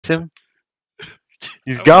Him.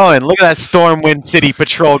 He's going. Look at that Stormwind City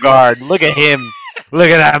patrol guard. Look at him. Look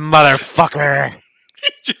at that motherfucker.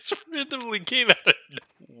 He just randomly came out of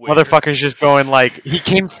nowhere. Motherfucker's just going like he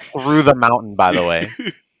came through the mountain. By the way,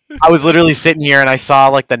 I was literally sitting here and I saw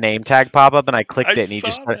like the name tag pop up and I clicked it and he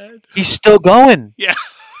just he's still going. Yeah.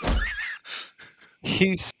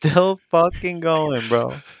 He's still fucking going,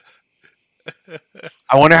 bro.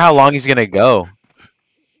 I wonder how long he's gonna go.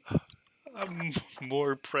 I'm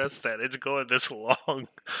more impressed that it's going this long.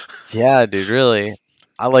 Yeah, dude, really.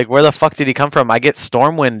 I like where the fuck did he come from? I get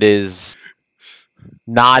Stormwind is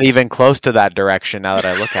not even close to that direction now that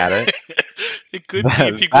I look at it. It could be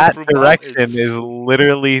if you go that through direction mountains. is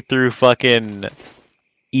literally through fucking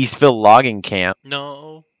Eastville logging camp.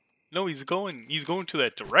 No, he's going to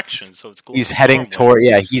that direction, so it's going. He's heading toward.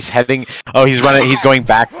 Yeah, he's heading. Oh, he's running. He's going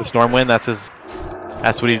back to Stormwind.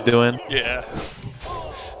 That's what he's doing. Yeah.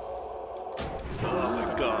 Oh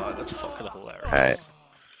my god, that's fucking hilarious. All right,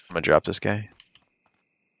 I'm gonna drop this guy.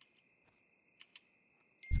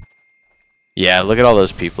 Yeah, look at all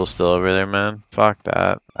those people still over there, man. Fuck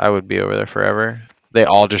that. I would be over there forever. They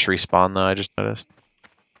all just respawn though. I just noticed.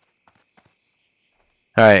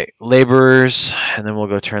 Alright, laborers, and then we'll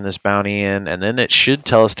go turn this bounty in, and then it should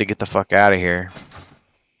tell us to get the fuck out of here.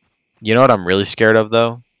 You know what I'm really scared of,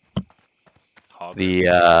 though? Hogger.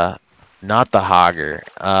 The, not the Hogger.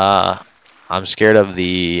 I'm scared of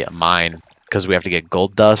the mine, because we have to get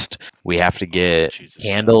gold dust, we have to get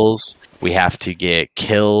handles, we have to get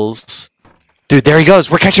kills. Dude, there he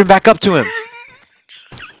goes! We're catching back up to him!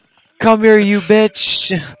 Come here, you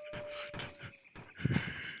bitch!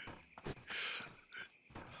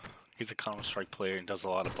 He's a Counter-Strike player and does a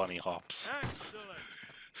lot of bunny hops. Excellent.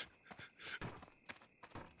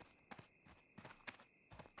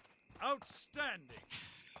 Outstanding.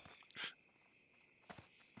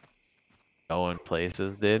 Going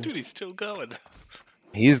places, dude. Dude, he's still going.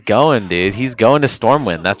 He's going, dude. He's going to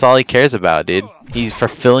Stormwind. That's all he cares about, dude. He's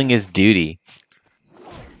fulfilling his duty.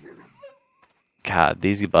 God,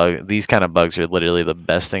 these kind of bugs are literally the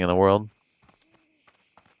best thing in the world.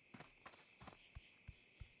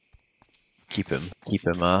 Keep him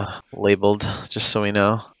labeled, just so we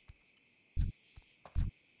know.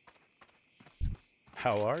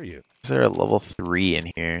 How are you? Is there a level 3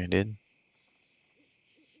 in here, dude?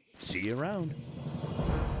 See you around.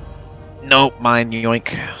 Nope, mine, yoink.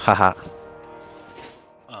 Haha.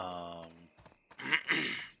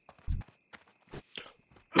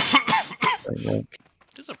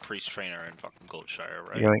 There's a priest trainer in fucking Goldshire,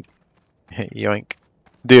 right? Yoink. Yoink.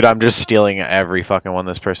 Dude, I'm just stealing every fucking one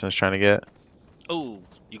this person is trying to get. Oh,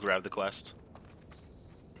 you grabbed the quest.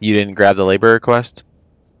 You didn't grab the labor request?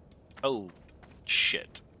 Oh,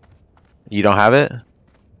 shit. You don't have it?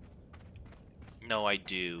 No, I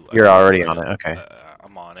do. You're already on it, okay.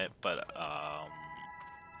 I'm on it, but I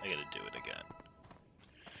gotta do it again.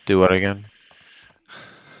 Do what again?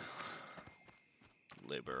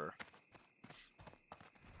 Labor.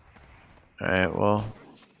 Alright, well.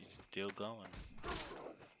 He's still going.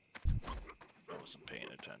 I wasn't paying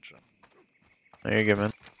attention. There you go,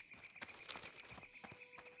 man.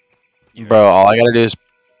 Bro, all I gotta do is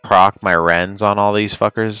proc my Rens on all these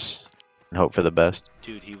fuckers and hope for the best.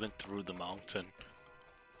 Dude, he went through the mountain.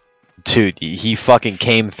 Dude, he fucking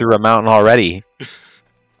came through a mountain already.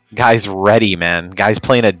 Guy's ready, man. Guy's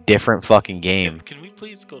playing a different fucking game. Can we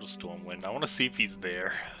please go to Stormwind? I want to see if he's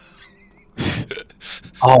there.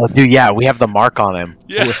 Oh, dude, yeah, we have the mark on him.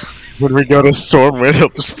 Yeah. When we go to Stormwind, he'll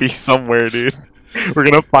just be somewhere, dude. We're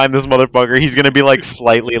gonna find this motherfucker. He's gonna be like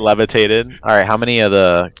slightly levitated. Alright, how many of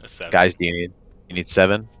the guys do you need? You need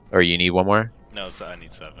 7? Or you need one more? No, I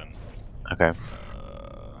need 7. Okay.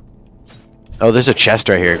 Oh, there's a chest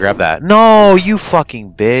right here. Grab that. No, you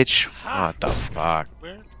fucking bitch. What the fuck?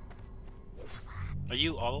 Where? Are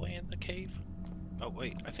you all the way in the cave? Oh,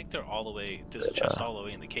 wait. I think they're all the way... There's a chest all the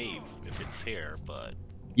way in the cave, if it's here, but...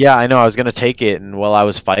 Yeah, I know. I was gonna take it, and while I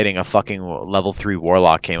was fighting, a fucking level 3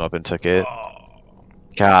 warlock came up and took it. Oh.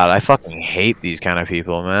 God, I fucking hate these kind of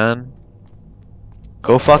people, man.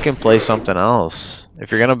 Go fucking play something else.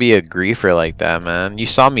 If you're gonna be a griefer like that, man. You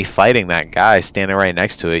saw me fighting that guy standing right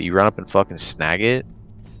next to it. You run up and fucking snag it?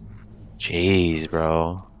 Jeez,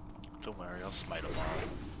 bro. Don't worry, I'll smite him all.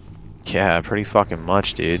 Yeah, pretty fucking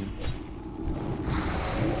much, dude.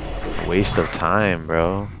 Waste of time,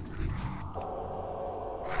 bro.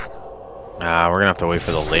 We're gonna have to wait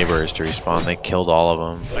for the laborers to respawn. They killed all of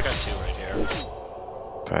them. I got 2 right here.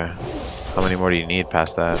 Okay. How many more do you need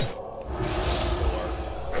past that?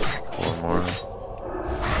 4 more.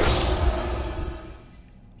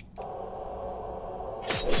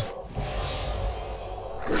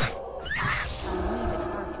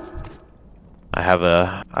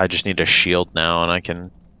 I just need a shield now, and I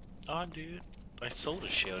can. Oh, dude, I sold a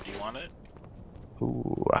shield. Do you want it?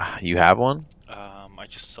 Ooh, you have one? I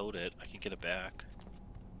just sold it. I can get it back.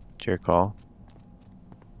 It's your call.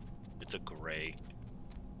 It's a gray.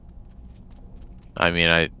 I mean,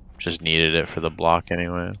 I just needed it for the block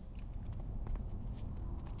anyway.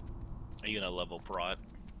 Are you gonna level Prot?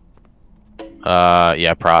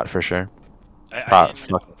 Yeah, Prot for sure. I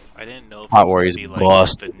didn't know if Prot it was Warrior's gonna be like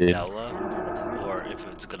busted. vanilla or if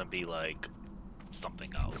it's gonna be like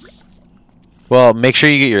something else. Well, make sure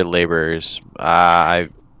you get your laborers. I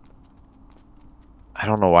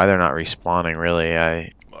don't know why they're not respawning.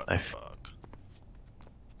 Really, What the fuck?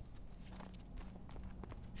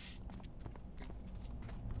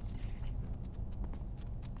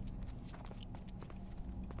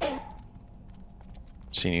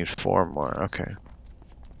 So you need 4 more. Okay.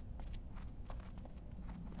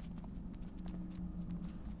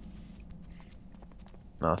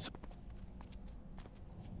 Nothing.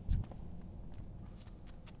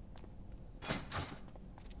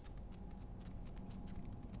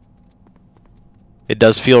 It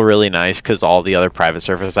does feel really nice because all the other private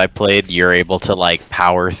servers I played, you're able to like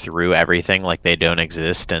power through everything like they don't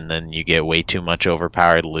exist, and then you get way too much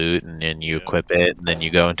overpowered loot, and then you equip it, and then you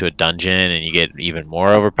go into a dungeon and you get even more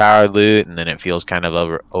overpowered loot, and then it feels kind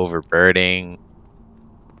of overburdening.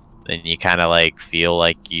 Then you kind of like feel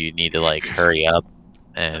like you need to like hurry up,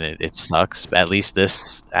 and it sucks. But at least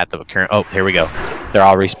this at the current. Oh, here we go. They're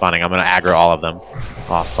all respawning. I'm gonna aggro all of them.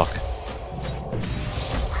 Oh fuck!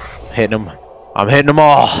 Hitting them. I'm hitting them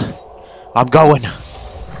all. I'm going.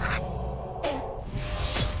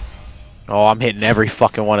 Oh, I'm hitting every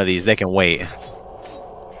fucking one of these. They can wait.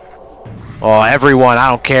 Oh, everyone. I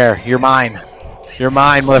don't care. You're mine. You're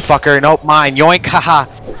mine, motherfucker. Nope, mine. Yoink. Haha.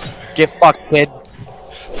 Get fucked, kid.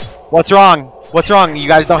 What's wrong? What's wrong? You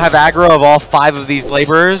guys don't have aggro of all 5 of these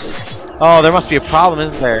laborers? Oh, there must be a problem,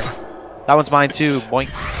 isn't there? That one's mine too. Boink.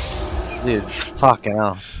 Dude, fucking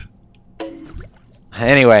hell.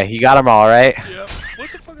 Anyway, you got them all, right? Yep.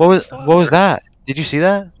 What the fuck? What was that? Did you see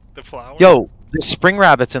that? The flower? Yo, the spring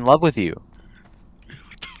rabbit's in love with you.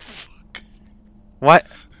 What the fuck? What?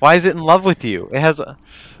 Why is it in love with you? It has a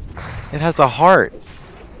heart.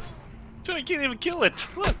 Dude, I can't even kill it.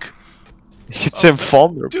 Look. It's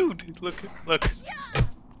invulnerable. Dude, look.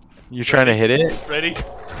 You're trying to hit it? Ready?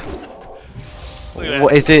 Look at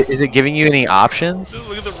What, is it giving you any options? that.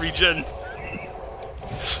 Look at the regen.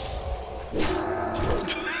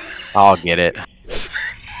 I'll get it.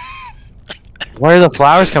 Where are the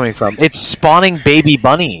flowers coming from? It's spawning baby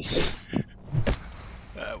bunnies.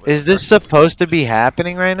 Is this supposed to be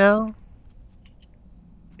happening right now?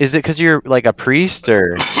 Is it because you're like a priest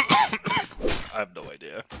or? I have no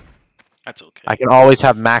idea. That's okay. I can always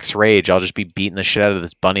have max rage. I'll just be beating the shit out of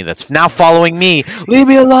this bunny that's now following me. Leave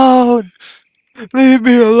me alone! Leave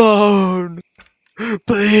me alone!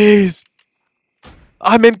 Please!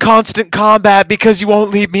 I'm in constant combat because you won't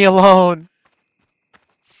leave me alone.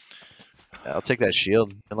 I'll take that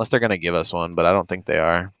shield. Unless they're going to give us one, but I don't think they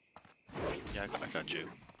are. Yeah, I got you.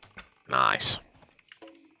 Nice.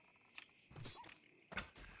 What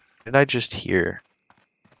did I just hear?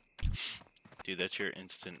 Dude, that's your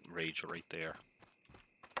instant rage right there.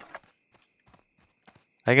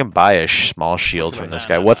 I can buy a small shield from this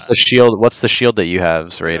guy. Nah. What's the shield? What's the shield that you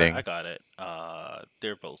have's rating? I got it.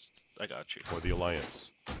 They're both. I got you. For the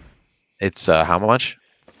Alliance. It's how much?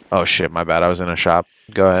 Oh shit, my bad. I was in a shop.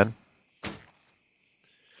 Go ahead.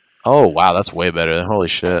 Oh wow, that's way better. Holy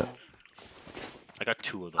shit. I got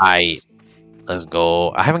 2 of those. Let's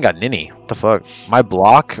go. I haven't got any. What the fuck? My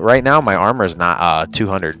block right now, my armor is not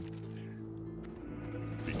 200.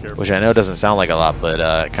 Be careful. Which I know doesn't sound like a lot, but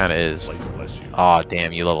it kind of is. Bless you. Oh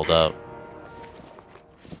damn, you leveled up.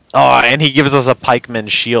 Oh, and he gives us a pikeman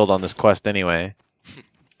shield on this quest anyway.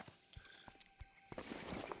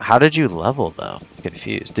 How did you level though? I'm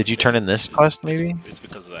confused. Did you turn in this quest maybe? It's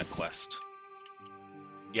because of that quest.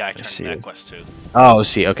 Yeah, I turned see in that this. quest too. Oh,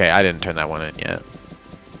 see. Okay, I didn't turn that one in yet.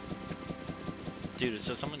 Dude, it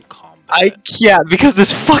says someone combat. Yeah, because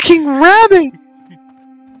this fucking rabbit.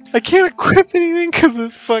 I can't equip anything because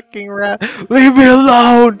this fucking rabbit. Leave me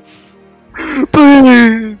alone,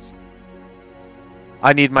 please.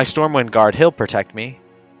 I need my Stormwind guard. He'll protect me.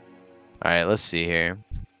 All right, let's see here.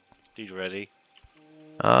 Dude, ready?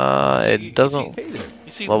 It doesn't. Hey there.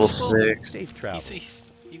 You see Level Lupo? 6. Safe travel.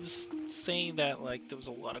 He was saying that like there was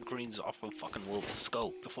a lot of greens off of fucking Wolf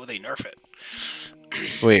Scope before they nerf it.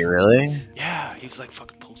 Wait, really? Yeah, he was like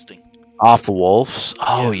fucking posting. Off wolves?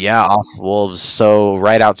 Oh yeah, off wolves. So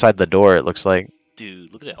right outside the door, it looks like.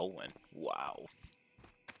 Dude, look at Elwyn. Wow.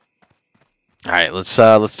 All right, let's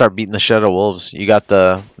start beating the shit out of wolves. You got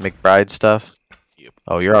the McBride stuff? Yep.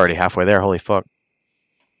 Oh, you're already halfway there. Holy fuck.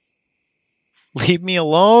 Leave me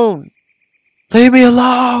alone. Leave me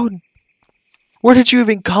alone. Where did you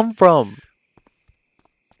even come from?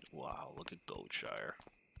 Wow, look at Goldshire.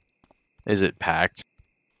 Is it packed?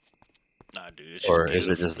 Nah, dude, it's just Or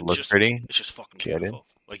beautiful. is it just look pretty? It's just fucking Get it? beautiful.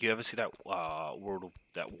 Like, you ever see that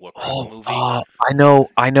Warcraft movie?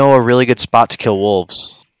 I know a really good spot to kill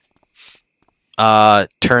wolves.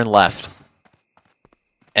 Turn left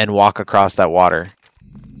and walk across that water.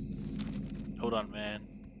 Hold on, man.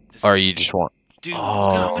 Or you just want... Dude, look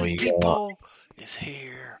at how many yeah. people is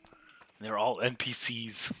here. They're all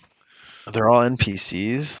NPCs. They're all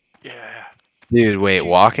NPCs? Yeah. Dude, wait, Dude.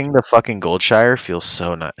 walking the fucking Goldshire feels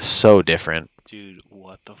so different. Dude,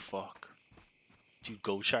 what the fuck? Dude,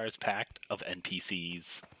 Goldshire's packed of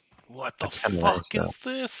NPCs. What the fuck is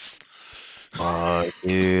this?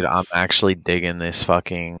 Dude, I'm actually digging this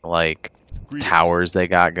fucking, like, towers they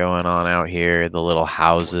got going on out here, the little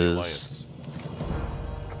houses.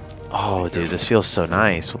 Oh, dude, this feels so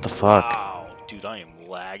nice. What the fuck? Wow. Dude, I am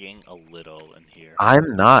lagging a little in here.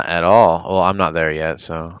 I'm not at all. Well, I'm not there yet,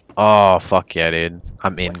 so... Oh, fuck yeah, dude.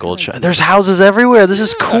 I'm in Goldshire. There's houses everywhere! This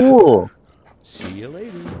is cool! See you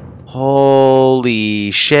later.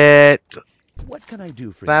 Holy shit! What can I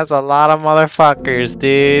do for That's a lot of motherfuckers,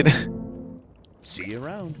 dude. you? See you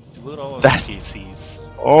around. Look at all of That's- NPCs.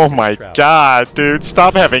 Oh my god, dude.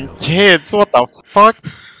 Stop having kids. What the fuck?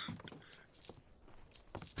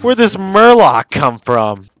 Where'd this Murloc come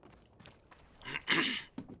from?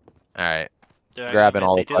 Alright. Grabbing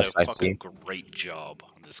all the quests I see. They did a fucking great job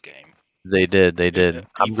on this game. They did. Yeah,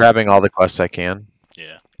 I'm grabbing all the quests I can.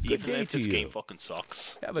 Yeah. Good Even day if to this you. game fucking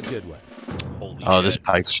sucks. Have a good one. Holy Oh, shit. this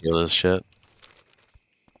pike shield is shit.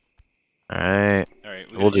 Alright.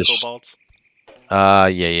 Alright, we'll do just- kobolds.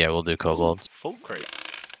 Yeah, we'll do kobolds. Full crate.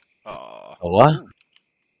 A what?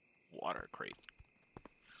 Water crate.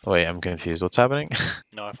 Wait, I'm confused. What's happening?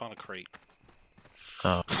 No, I found a crate.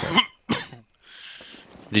 Oh, okay.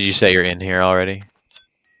 Did you say you're in here already?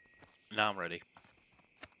 Now I'm ready.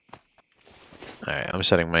 Alright, I'm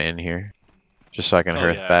setting my in here. Just so I can Oh,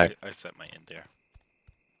 hearth yeah, back. I set my in there.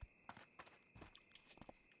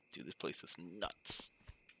 Dude, this place is nuts.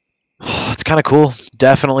 It's kind of cool.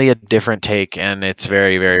 Definitely a different take, and it's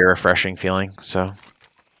very, very refreshing feeling. So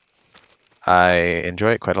I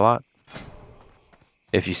enjoy it quite a lot.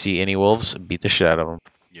 If you see any wolves, beat the shit out of them.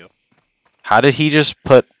 Yep. How did he just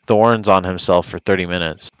put thorns on himself for 30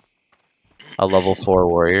 minutes? A level 4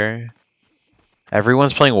 warrior?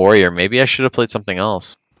 Everyone's playing warrior. Maybe I should have played something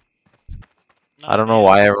else. I don't know man.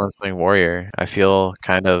 why everyone's playing warrior. I feel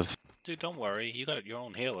kind of... Dude, don't worry. You got your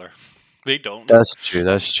own healer. They don't. That's true,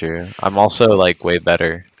 that's true. I'm also, like, way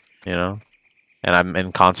better, you know? And I'm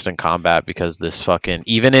in constant combat because this fucking...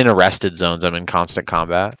 Even in arrested zones, I'm in constant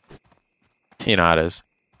combat. You know how it is.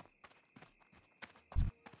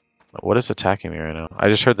 What is attacking me right now? I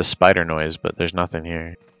just heard the spider noise, but there's nothing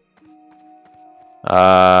here.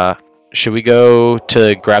 Should we go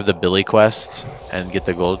to grab the Billy quest and get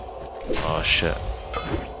the gold? Oh, shit.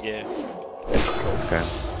 Yeah. Okay.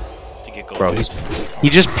 To get gold. Bro, he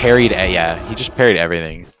just parried... Yeah, he just parried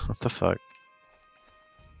everything. What the fuck?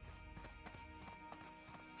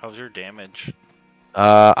 How's your damage?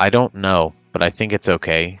 I don't know, but I think it's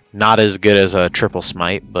okay. Not as good as a triple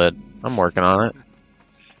smite, but I'm working on it.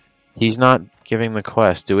 He's not giving the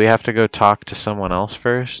quest. Do we have to go talk to someone else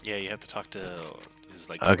first? Yeah, you have to talk to his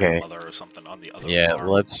like Okay. grandmother or something on the other Yeah, farm.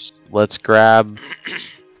 let's grab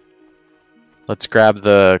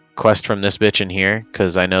the quest from this bitch in here,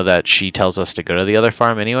 because I know that she tells us to go to the other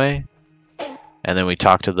farm anyway. And then we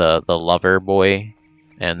talk to the lover boy,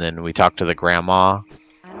 and then we talk to the grandma.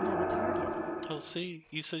 I don't have a target. Oh, see,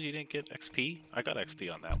 you said you didn't get XP. I got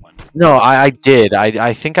XP on that one. No, I did.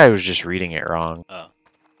 I think I was just reading it wrong. Oh,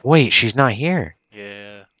 Wait, she's not here.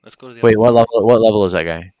 yeah. Let's go to the. Wait, other what level is that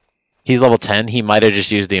guy? He's level 10. He might have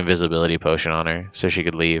just used the invisibility potion on her so she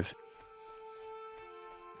could leave.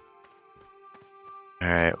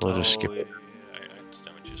 Alright, we'll just skip it. Yeah, I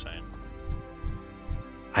understand what you're saying.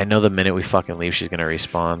 I know the minute we fucking leave, she's gonna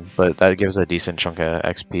respawn, but that gives a decent chunk of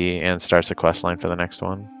XP and starts a quest line for the next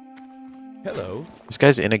one. Hello. This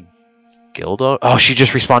guy's in a guild. Oh, she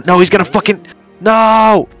just respawned. No, he's gonna fucking...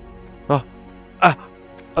 No!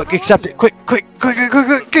 Accept it. Quick. Could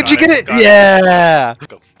you get it? Yeah! Let's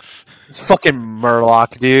go. It's fucking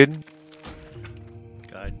Murloc, dude.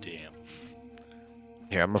 God damn.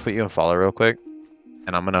 Here, I'm gonna put you in follow real quick.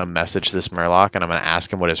 And I'm gonna message this Murloc and I'm gonna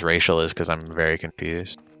ask him what his racial is because I'm very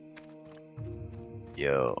confused.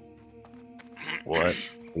 Yo. What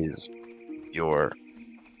is your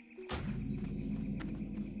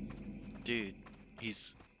Dude,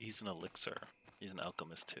 he's an elixir. He's an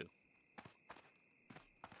alchemist too.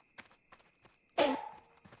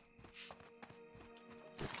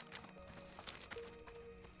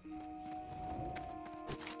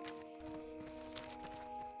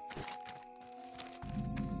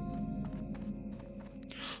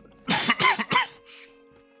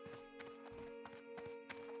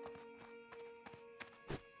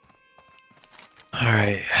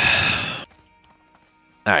 Alright.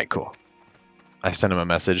 Alright, cool. I sent him a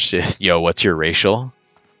message. Yo, what's your racial?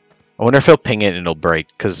 I wonder if he'll ping it and it'll break.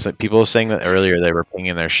 Because people were saying that earlier they were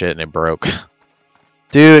pinging their shit and it broke.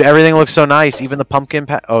 Dude, everything looks so nice. Even the pumpkin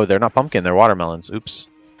oh, they're not pumpkin. They're watermelons. Oops.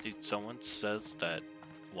 Dude, someone says that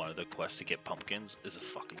one of the quests to get pumpkins is a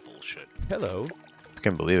fucking bullshit. Hello. I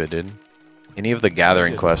can't believe it, dude. Any of the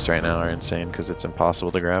gathering quests right now are insane because it's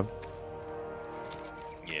impossible to grab.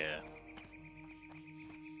 Yeah.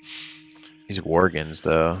 These Worgans,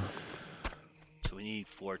 though. So we need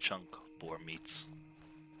 4 chunk boar meats.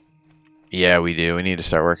 Yeah, we do. We need to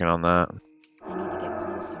start working on that. I need to get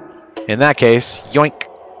closer. In that case, yoink.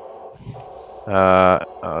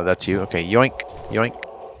 Oh, that's you. Okay, yoink, yoink.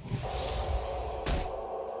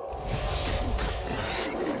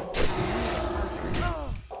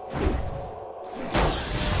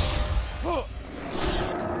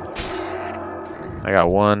 I got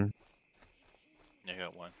one. I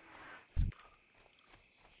got one.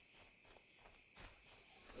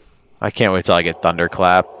 I can't wait till I get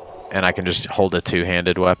Thunderclap, and I can just hold a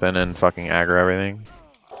two-handed weapon and fucking aggro everything.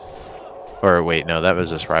 Or wait, no, that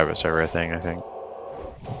was this private server thing, I think.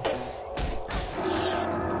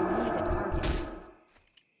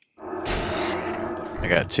 I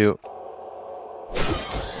got 2.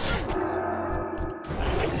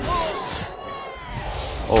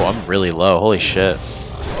 Oh, I'm really low. Holy shit.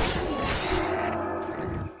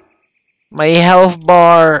 My health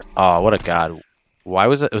bar. Oh, what a god. Why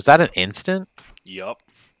was it? Was that an instant? Yup.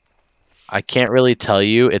 I can't really tell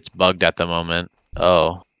you. It's bugged at the moment.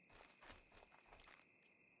 Oh.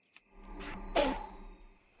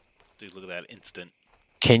 Dude, look at that instant.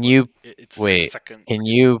 Can you It's wait? 6 second. Can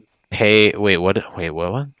you pay? Wait, what? Wait,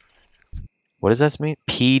 what? What does that mean?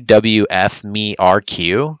 PWF me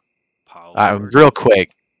RQ? Real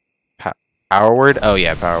quick. Power word? Oh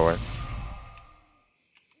yeah, power word.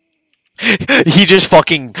 He just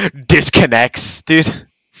fucking disconnects, dude.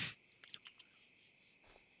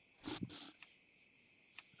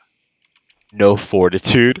 No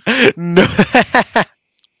fortitude. No.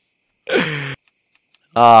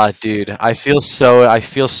 Ah, dude, I feel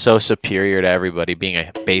so superior to everybody being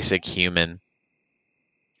a basic human.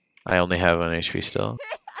 I only have 1 HP still.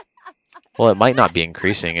 Well, it might not be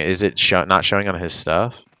increasing. Is it not showing on his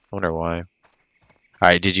stuff? I wonder why. All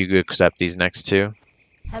right, did you accept these next 2?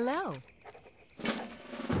 Hello.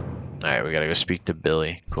 All right, we gotta go speak to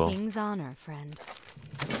Billy. Cool. King's honor, friend.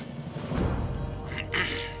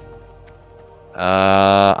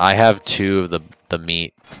 I have 2 of the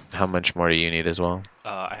meat. How much more do you need as well?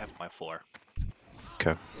 I have my 4.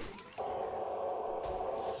 Okay.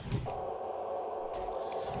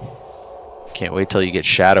 Can't wait till you get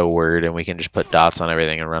Shadow Word and we can just put dots on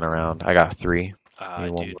everything and run around. I got 3.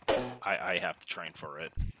 Dude, I have to train for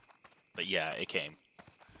it. But yeah, it came.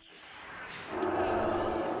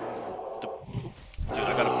 Dude,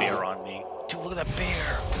 I got a bear on me. Dude, look at that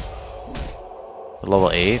bear!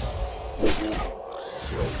 Level 8?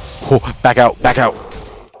 Oh, back out, back out!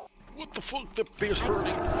 What the fuck? That bear's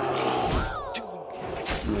hurting.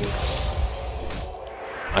 Dude.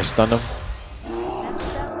 I stunned him. That spell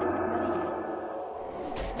isn't ready yet.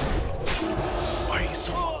 Why are you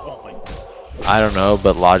so... Oh my... I don't know,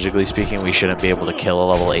 but logically speaking, we shouldn't be able to kill a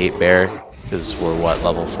level 8 bear. Because we're what,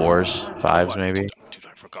 level 4s? 5s maybe? Dude,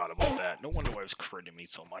 I forgot about that. No wonder why it was critting me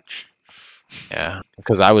so much. Yeah,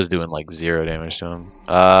 because I was doing like 0 damage to him.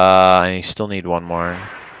 I still need 1 more.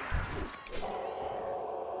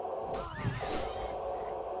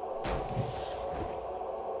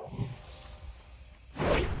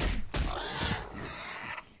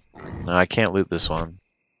 No, I can't loot this one.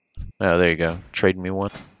 Oh, there you go. Trade me 1.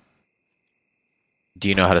 Do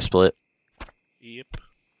you know how to split? Yep.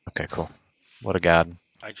 Okay, cool. What a god.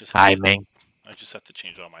 I just Hi, Ming. I just have to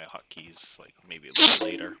change all my hotkeys, like maybe a little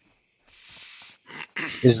later.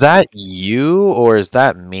 Is that you or is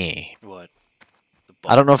that me? What?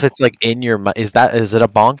 I don't know if it's like in your is it a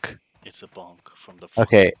bonk? It's a bonk from the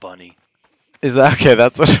Okay. bunny. Is that okay?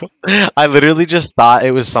 That's what I literally just thought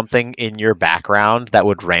it was something in your background that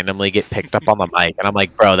would randomly get picked up on the mic, and I'm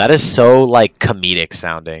like, bro, that is so like comedic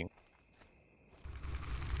sounding.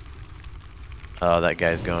 Oh, that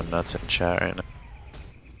guy's going nuts in chat right now.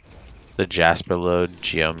 The Jasper load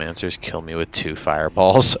geomancers kill me with 2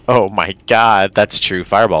 fireballs. Oh my god, that's true.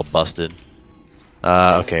 Fireball busted.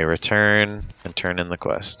 Okay, return and turn in the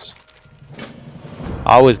quests.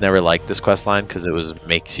 I always never liked this quest line because it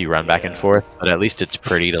makes you run back and forth, but at least it's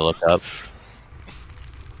pretty to look up.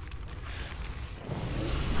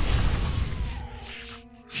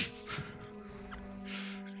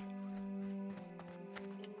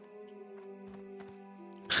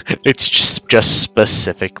 It's just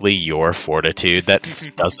specifically your fortitude that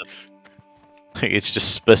doesn't. Like, it's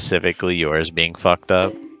just specifically yours being fucked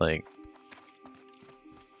up. Like.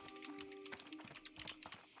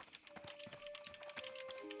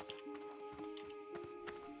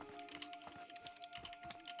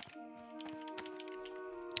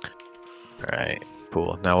 Alright,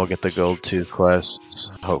 cool. Now we'll get the gold 2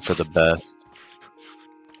 quests. Hope for the best.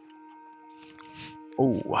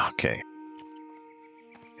 Ooh, okay.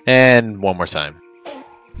 And one more time.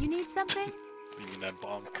 You need something? You mean that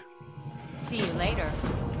bonk? See you later.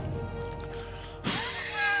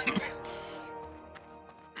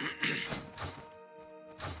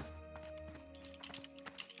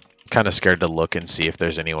 Kind of scared to look and see if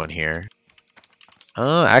there's anyone here.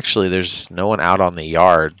 Actually, there's no one out on the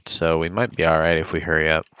yard, so we might be alright if we hurry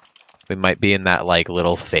up. We might be in that, like,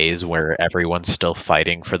 little phase where everyone's still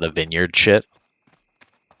fighting for the vineyard shit.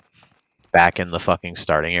 Back in the fucking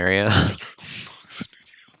starting area. I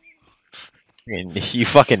mean, you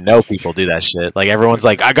fucking know people do that shit. Like, everyone's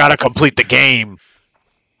like, I gotta complete the game!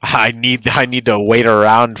 I need to wait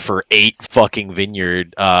around for 8 fucking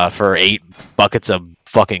vineyard, for 8 buckets of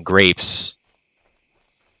fucking grapes.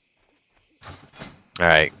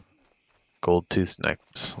 Alright. Gold tooth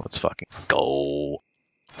necklace. Let's fucking go.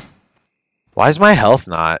 Why is my health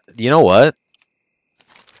not? You know what?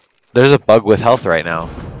 There's a bug with health right now.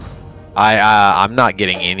 I'm not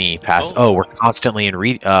getting any pass. Oh, we're constantly in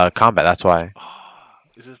combat. That's why.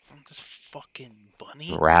 Is it from this fucking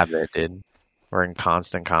bunny? Rabbit, dude. We're in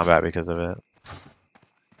constant combat because of it.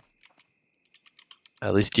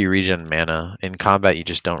 At least you regen mana. In combat, you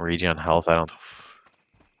just don't regen health. I don't.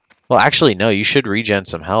 Well, actually, no. You should regen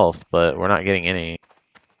some health, but we're not getting any.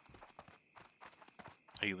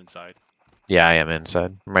 Are you inside? Yeah, I am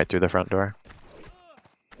inside. I'm right through the front door.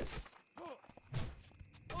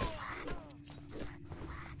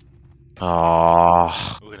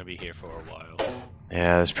 Oh. We're gonna be here for a while.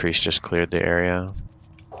 Yeah, this priest just cleared the area.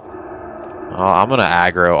 Oh, I'm gonna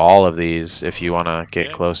aggro all of these if you wanna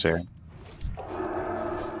get closer.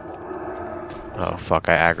 Oh fuck,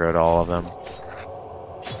 I aggroed all of them.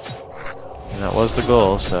 And that was the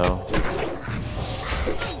goal, so...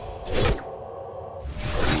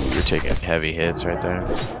 You're taking heavy hits right there.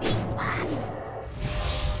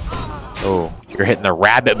 Oh, you're hitting the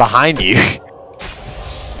rabbit behind you!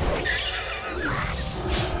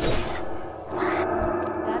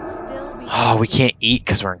 Oh, we can't eat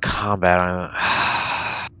because we're in combat.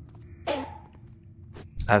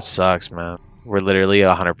 That sucks, man. We're literally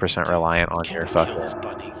 100% reliant on your fucking...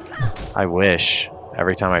 I wish.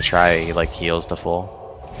 Every time I try, he like heals to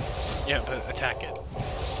full. Yeah, but attack it.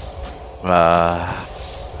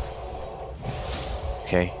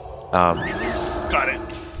 Okay. Got it.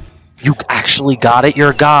 You actually got it? You're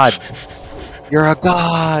a god! You're a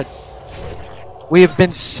god! We have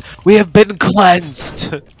been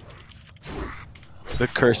cleansed! The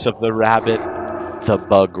curse of the rabbit. The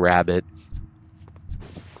bug rabbit.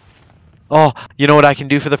 Oh, you know what I can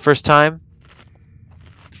do for the first time?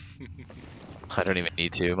 I don't even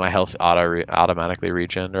need to. My health automatically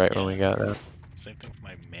regen right when we got that. Same thing with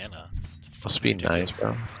my mana. Must be nice,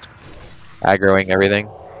 bro. Aggroing everything.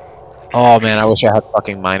 Oh man, I wish I had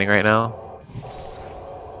fucking mining right now.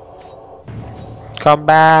 Come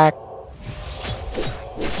back!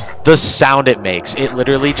 The sound it makes. It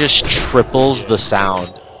literally just triples the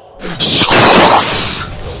sound.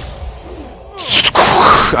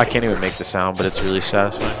 I can't even make the sound, but it's really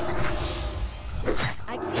satisfying.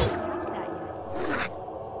 I can't cast that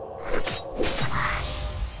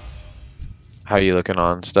yet. How are you looking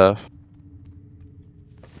on stuff?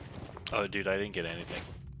 Oh, dude, I didn't get anything.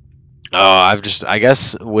 Oh, I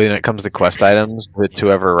guess when it comes to quest items, with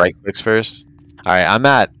whoever right clicks first. Alright, I'm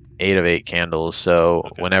at 8 of 8 candles, so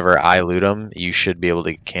whenever I loot them, you should be able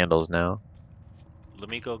to get candles now. Let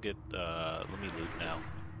me go get, let me loot now.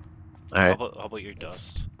 Alright. How about your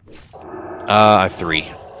dust? I have 3.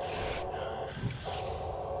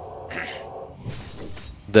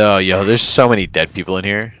 Yo, there's so many dead people in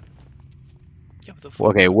here. Yeah,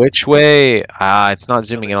 Okay, which way? It's not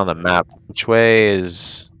zooming in on the map. Which way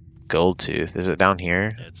is Goldtooth? Is it down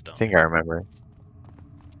here? Yeah, it's down I think I remember.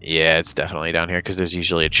 Yeah, it's definitely down here because there's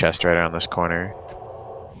usually a chest right around this corner.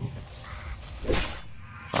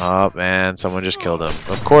 Oh man, someone just killed him.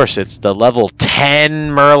 Of course, it's the level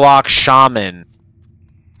 10 Murloc Shaman.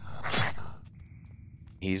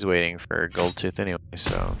 He's waiting for Gold Tooth anyway,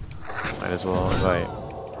 so might as well invite.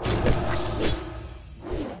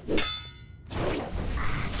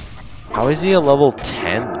 How is he a level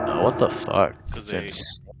 10 though? What the fuck?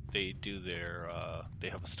 Because they do their they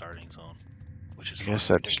have a starting zone, which is I guess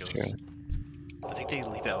fucking that's ridiculous. true. I think they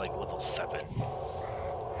leave at like level 7.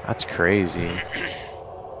 That's crazy.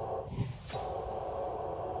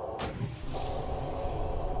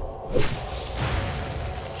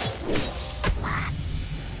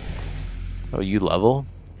 Oh, you level?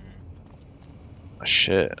 Oh,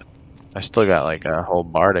 shit. I still got like a whole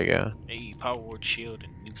bar to go. Hey, Power Ward Shield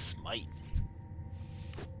and new Smite.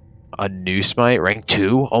 A new smite? Rank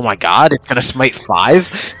 2? Oh my god, it's gonna smite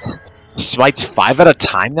 5? Smites 5 at a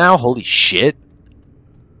time now? Holy shit.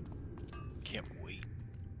 Can't wait.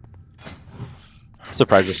 I'm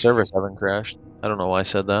surprised the servers haven't crashed. I don't know why I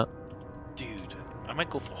said that. Dude, I might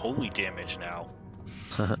go for holy damage now.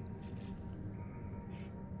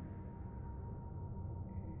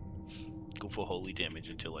 Go for holy damage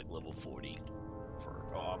until like level 40.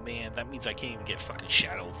 Oh man, that means I can't even get fucking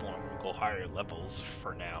shadow form and go higher levels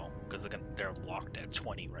for now, because they're locked at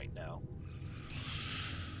 20 right now.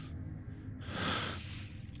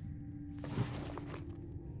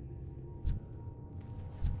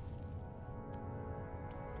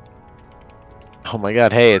 Oh my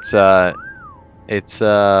god, hey, it's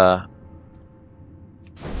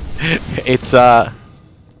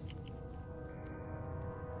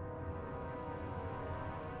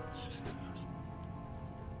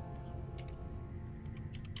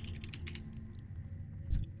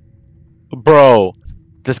bro,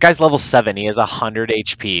 this guy's level 7. He has 100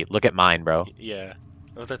 HP. Look at mine, bro. Yeah.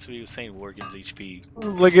 Oh, that's what he was saying, Worgen's HP.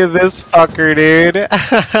 Look at this fucker, dude.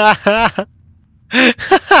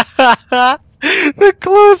 The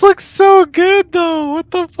clothes look so good, though. What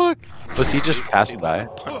the fuck? Was he just passing by?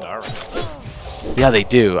 Pandaren. Yeah, they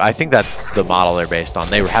do. I think that's the model they're based on.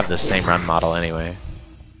 They have the same run model anyway.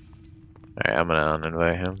 Alright, I'm gonna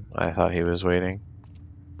uninvite him. I thought he was waiting.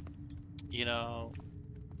 You know...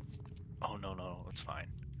 Oh, no, it's fine.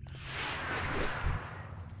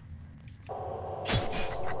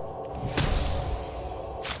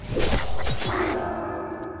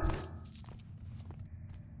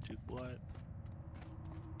 Dude, what?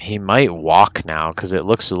 He might walk now, because it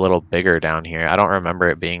looks a little bigger down here. I don't remember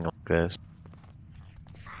it being like this.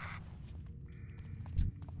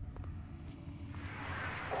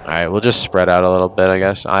 Alright, we'll just spread out a little bit, I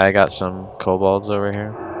guess. I got some kobolds over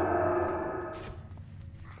here.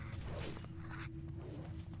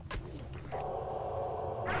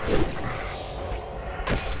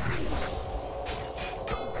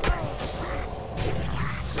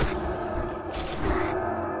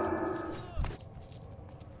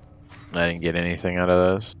 I didn't get anything out of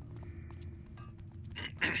those.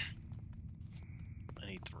 I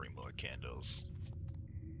need 3 more candles.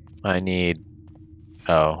 I need...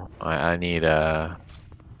 Oh, I need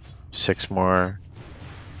 6 more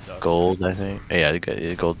Dust. gold, I think. Yeah,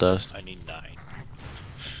 gold dust. I need 9.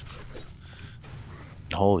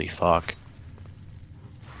 Holy fuck.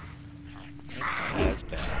 That's not as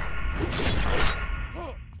bad.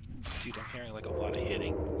 Dude, I'm hearing like a lot of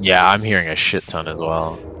hitting. Yeah, I'm hearing a shit ton as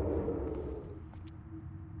well.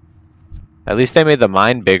 At least they made the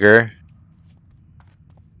mine bigger.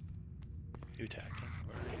 You attacking?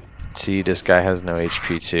 See, this guy has no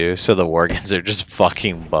HP too, so the Worgens are just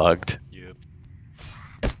fucking bugged. Yep.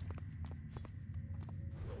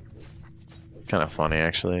 Kind of funny,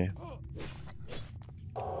 actually.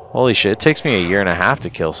 Holy shit, it takes me a year and a half to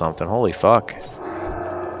kill something. Holy fuck.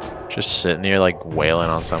 Just sitting here like wailing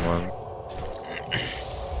on someone.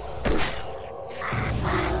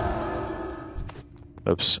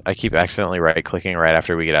 Oops, I keep accidentally right-clicking right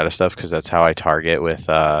after we get out of stuff because that's how I target with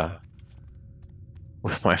my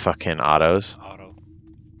fucking autos. Auto.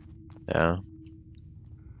 Yeah.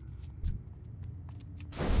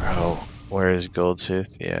 Bro, where is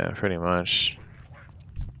Goldtooth? Yeah, pretty much.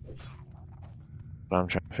 What I'm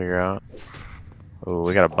trying to figure out. Oh,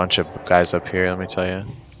 we got a bunch of guys up here, let me tell you.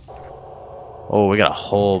 Oh, we got a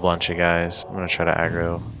whole bunch of guys. I'm gonna try to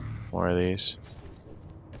aggro more of these.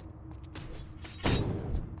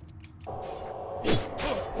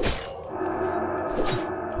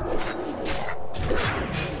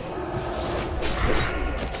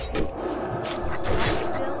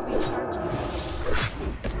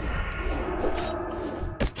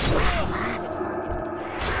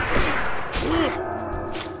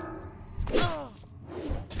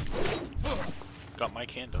 Got my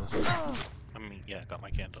candles. I mean, yeah, got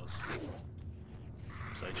my candles.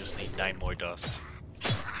 So I just need 9 more dust.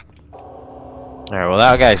 Alright, well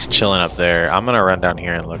that guy's chilling up there. I'm gonna run down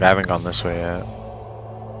here and look. I haven't gone this way yet.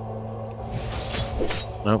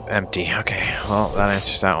 Nope, empty. Okay, well that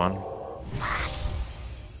answers that one.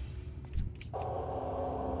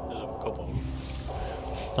 There's a kobold.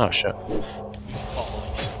 Oh shit. He's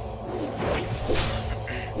following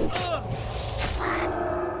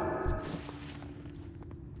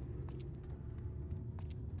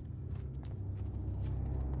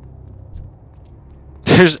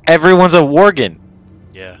Everyone's a Worgen.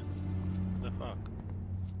 Yeah. What the fuck?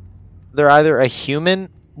 They're either a human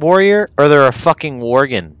warrior or they're a fucking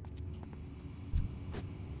Worgen.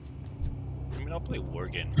 I mean, I'll play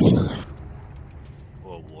Worgen.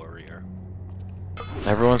 Or warrior.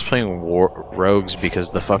 Everyone's playing rogues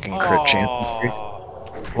because the fucking crit chance. Oh,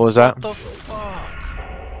 What was that? what the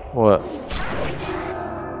fuck? What?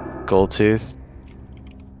 Gold tooth.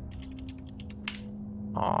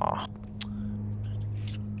 Aw.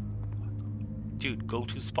 Dude, go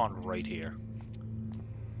to spawn right here.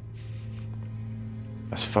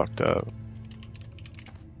 That's fucked up.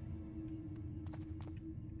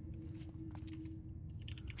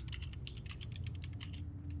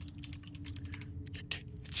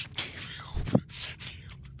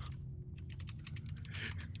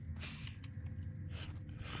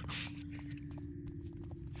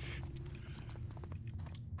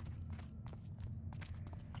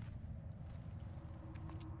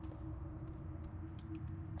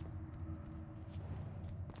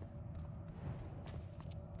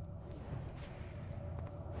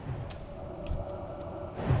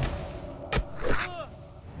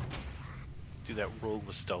 Dude, that rogue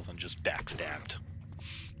was stealth and just backstabbed.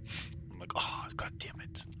 I'm like, oh, god damn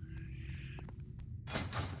it.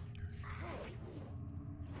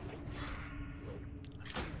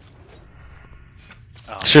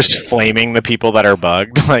 It's just flaming the people that are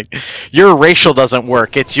bugged. Like, your racial doesn't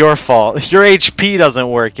work, it's your fault. Your HP doesn't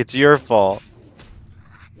work, it's your fault.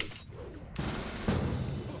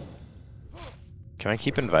 Can I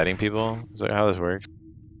keep inviting people? Is that how this works?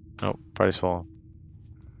 Oh, party's full.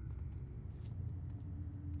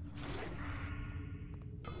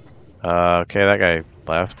 Okay, that guy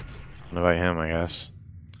left. Invite him, I guess.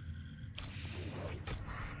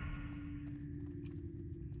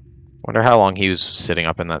 Wonder how long he was sitting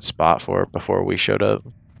up in that spot for before we showed up.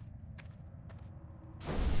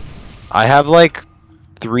 I have like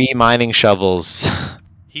 3 mining shovels.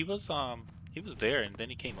 He was there and then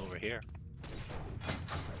he came over here.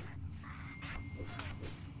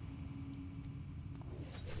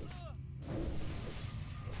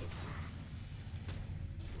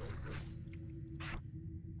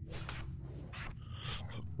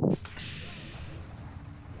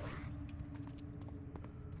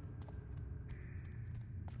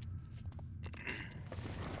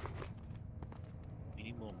 We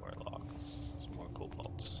need more Murlocs, some more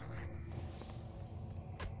kobolds.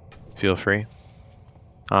 Feel free.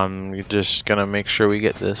 I'm just gonna make sure we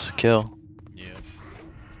get this kill. Yeah.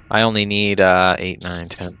 I only need 8, 9,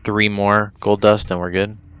 10. 3 more gold dust and we're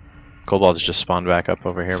good. Kobolds just spawned back up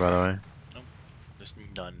over here, by the way. Nope. There's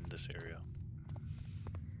none in this area.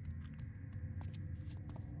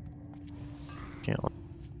 Can't.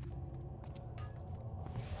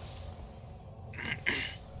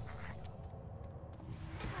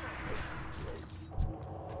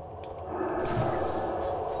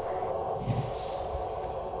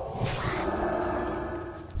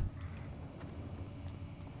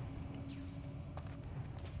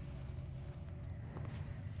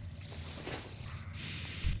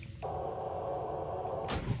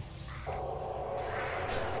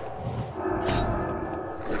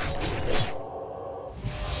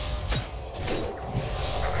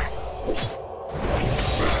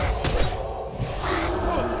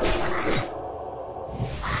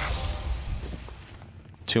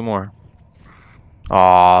 Two more.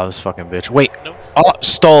 Aw, this fucking bitch. Wait. Nope. Oh,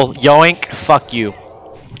 stole. Yoink. Fuck you.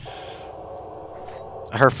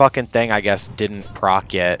 Her fucking thing, I guess, didn't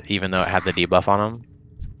proc yet, even though it had the debuff on him.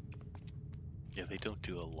 Yeah, they don't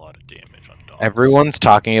do a lot of damage on dogs. Everyone's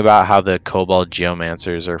talking about how the Kobold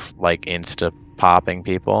Geomancers are, like, insta-popping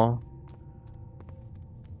people.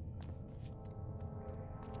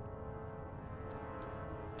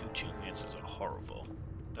 Dude, Geomancers are horrible.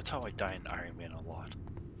 That's how I die in Iron Man a lot.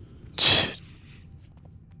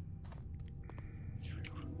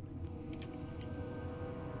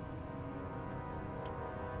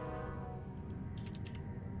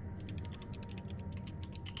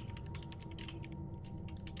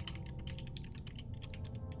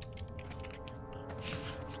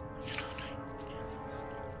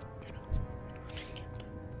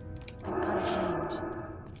 I'm out of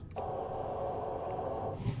range.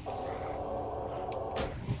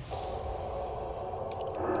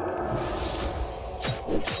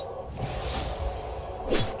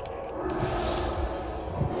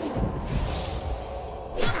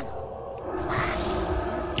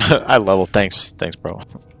 I level. Thanks, bro.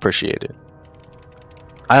 Appreciate it.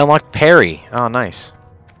 I unlocked parry. Oh, nice.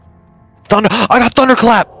 Thunder. I got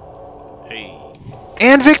thunderclap Hey.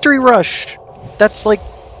 and victory rush. That's like Are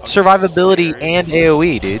you survivability serious? and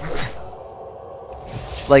AOE, dude.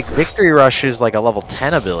 Like victory rush is like a level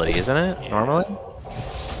 10 ability, isn't it? Yeah. Normally.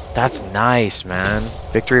 That's nice, man.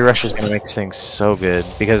 Victory rush is gonna make things so good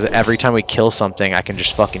because every time we kill something, I can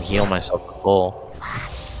just fucking heal myself to full.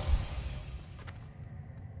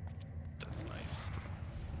 That's nice.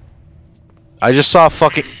 I just saw a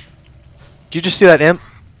fucking. Did you just see that imp?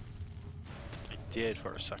 I did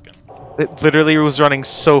for a second. It literally was running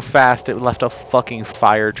so fast it left a fucking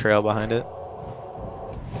fire trail behind it.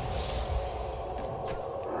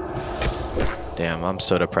 Damn, I'm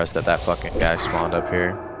so depressed that that fucking guy spawned up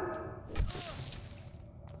here.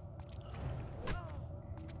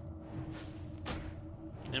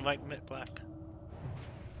 Invite Black.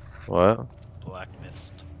 What? Black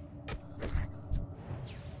Mist.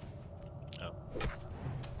 Oh.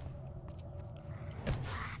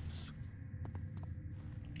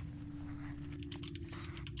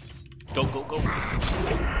 Go, go, go.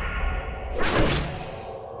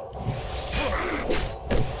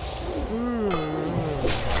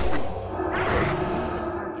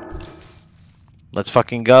 Let's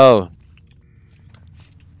fucking go.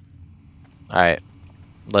 Alright.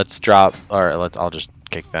 Let's drop, or I'll just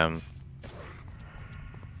kick them.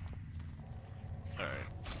 Alright.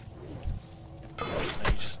 Now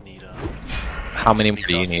you just need, How many just more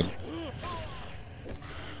do you dust. need?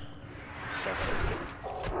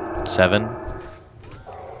 7. 7?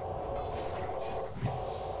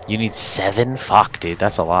 You need 7? Fuck, dude,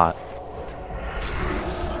 that's a lot.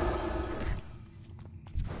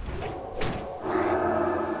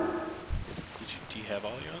 Do you have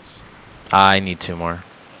all yours? I need 2 more.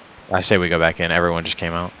 I say we go back in. Everyone just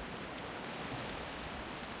came out.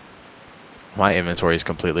 My inventory is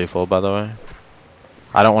completely full, by the way.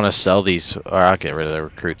 I don't want to sell these, or I'll get rid of the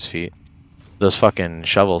recruit's feet. Those fucking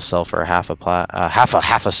shovels sell for half a plat, half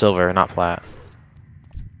a silver, not plat.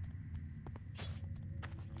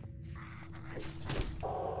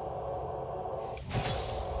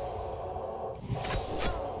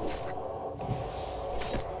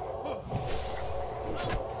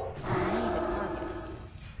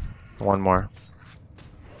 One more.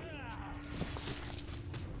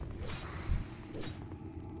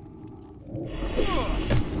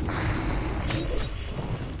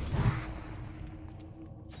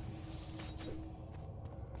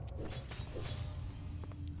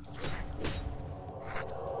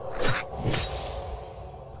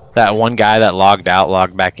 That one guy that logged out,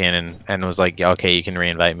 logged back in, and was like, okay, you can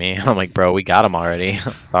reinvite me. I'm like, bro, we got him already.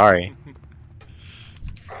 Sorry.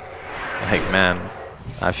 Like, man,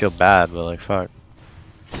 I feel bad, but like, fuck.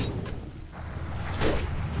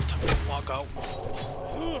 Log out.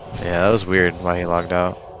 Yeah, that was weird why he logged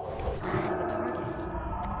out.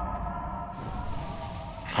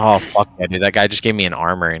 Oh, fuck yeah, dude. That guy just gave me an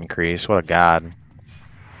armor increase. What a god.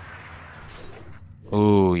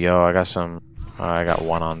 Ooh, yo, I got some. I got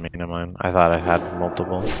 1 on me. Never mind. I thought I had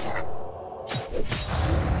multiple.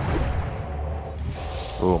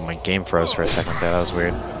 Ooh, my game froze for a second there. That was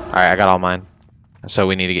weird. Alright, I got all mine. So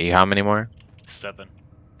we need to get you how many more? 7.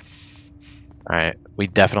 Alright, we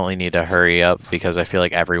definitely need to hurry up because I feel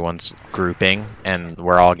like everyone's grouping and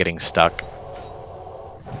we're all getting stuck.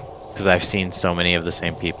 Because I've seen so many of the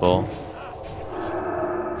same people.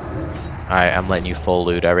 Alright, I'm letting you full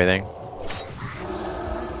loot everything.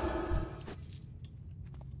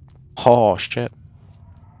 Oh, shit.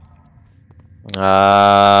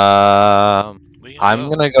 I'm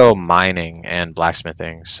gonna go mining and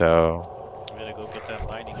blacksmithing, so... I'm gonna go get that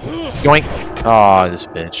mining. Yoink! Oh, this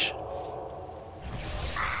bitch.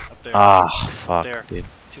 Up there. Ah, fuck, there. dude.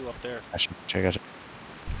 2 up there. Gotcha.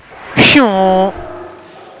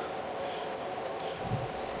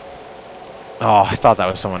 Oh, I thought that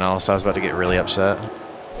was someone else. I was about to get really upset.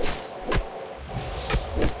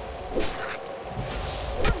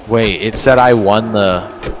 Wait, it said I won the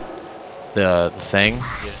thing?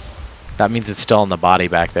 Yeah. That means it's still in the body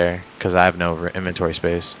back there, because I have no inventory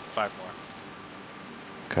space. 5 more.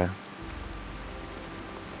 Okay.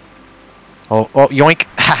 Oh, yoink!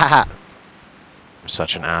 I'm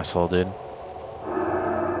such an asshole, dude.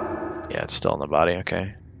 Yeah, it's still in the body,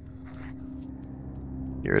 okay.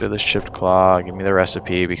 Get rid of the shipped claw, give me the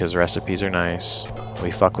recipe, because recipes are nice.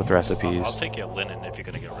 We fuck with recipes. I'll take your linen if you're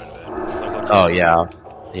gonna get rid of it. Oh, yeah.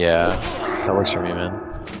 Yeah, that works for me, man.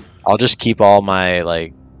 I'll just keep all my,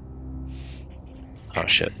 like... Oh,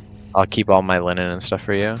 shit. I'll keep all my linen and stuff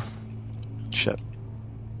for you. Shit.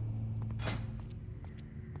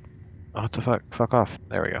 Oh, what the fuck? Fuck off.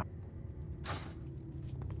 There we go.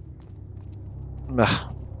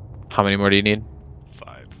 Ugh. How many more do you need?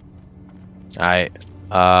 5. Alright.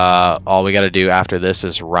 All we gotta do after this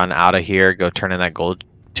is run out of here, go turn in that gold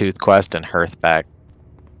tooth quest, and hearth back.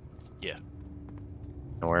 Yeah.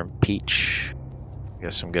 And we're in Peach.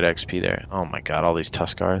 Got some good XP there. Oh my god, all these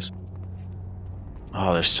Tuskars.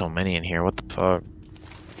 Oh, there's so many in here. What the fuck?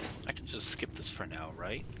 I can just skip this for now,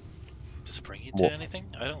 right? Does it bring you to anything?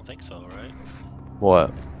 I don't think so, right?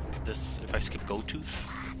 What? This, if I skip Gold Tooth?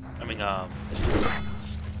 I mean,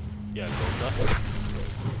 this, yeah, Gold Dust.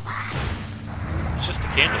 It's just the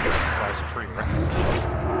candles that requires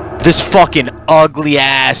prerequisite. This fucking ugly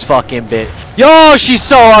ass fucking bitch. Yo, she's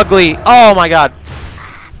so ugly. Oh my god.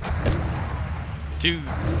 Dude.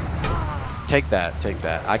 Take that, take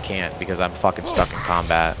that. I can't because I'm fucking stuck in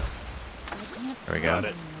combat. There we go. Got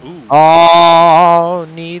it. Ooh. Oh,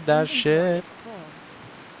 need that shit.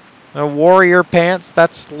 Warrior pants.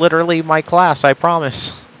 That's literally my class. I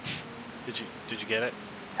promise. Did you get it?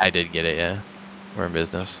 I did get it. Yeah, we're in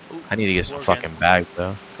business. Ooh, I need to get some war fucking again. bags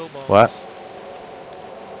though. Kobolds. What?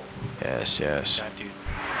 Yes, yes. God, dude.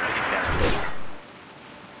 I need that stuff.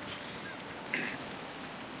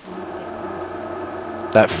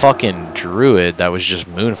 That fucking druid that was just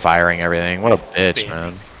moon firing everything. What a bitch, Spamming.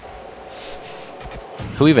 man.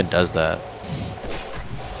 Who even does that?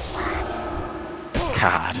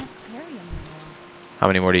 God. How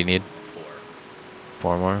many more do you need? 4.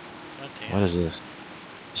 4 more? God damn. What is this?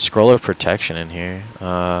 Scroll of protection in here. Where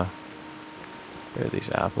are these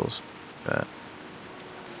apples?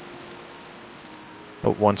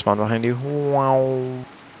 Oh, one spawn behind you. Wow.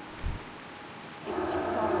 It's too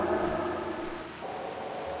far away.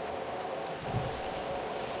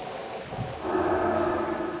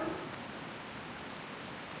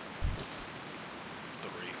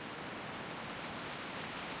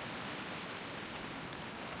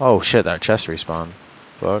 Oh shit, that chest respawn.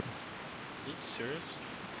 Fuck. Are you serious?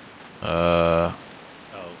 Uh,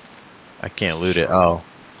 Oh. I can't It's a loot it. shroom. Oh.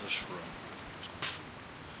 It's a shroom.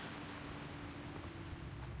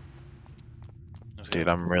 I was Dude,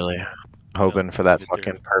 gonna- I'm really hoping for leave that it there.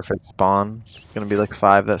 fucking perfect spawn. It's gonna be like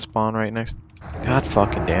 5 that spawn right next. God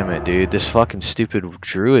fucking damn it, dude. This fucking stupid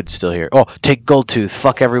druid's still here. Oh, take gold tooth.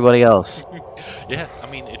 Fuck everybody else. Yeah, I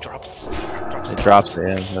mean it drops. Drops. It dust. drops it,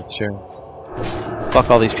 yeah, that's true. Fuck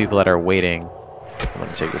all these people that are waiting. I'm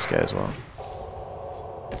gonna take this guy as well.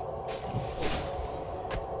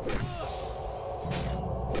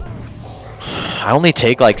 I only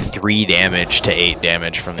take like 3 damage to 8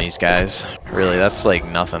 damage from these guys. Really, that's like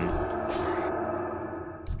nothing. And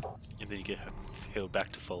then you get healed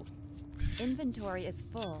back to full. Inventory is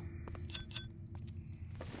full.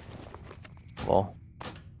 Well,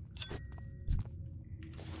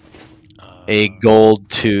 a gold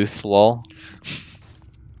tooth, lol.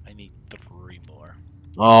 I need 3 more.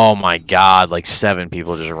 Oh my god, like 7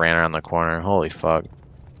 people just ran around the corner. Holy fuck.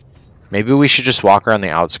 Maybe we should just walk around the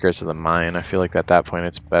outskirts of the mine. I feel like at that point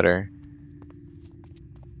it's better.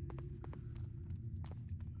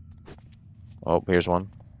 Oh, here's one.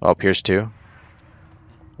 Oh, here's 2.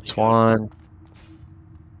 It's You got it. 1,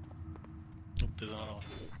 Oh, there's another one.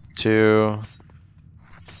 2.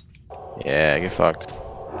 Yeah, get fucked.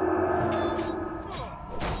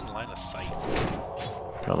 Line of sight.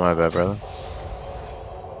 Oh, my bad, brother.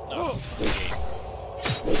 No, this is from the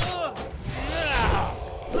game.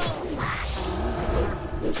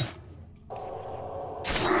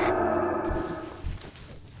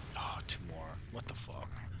 Oh, 2 more. What the fuck?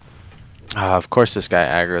 Of course this guy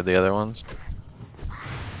aggroed the other ones.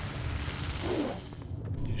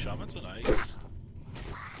 Dude, shamans are nice.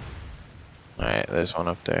 Alright, there's one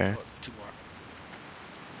up there. Oh, 2 more.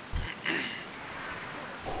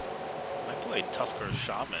 I played Tuskar's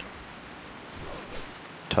Shaman.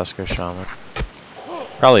 Tusker Shaman.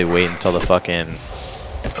 Probably wait until the fucking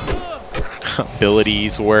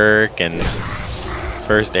abilities work and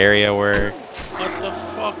first area work. What the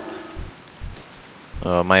fuck?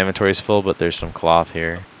 Oh, my inventory's full, but there's some cloth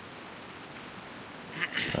here.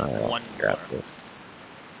 One grab more. it.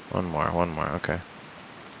 One more, okay.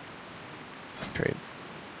 Trade.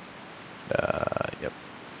 Yep.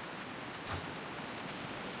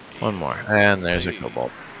 One more. And there's a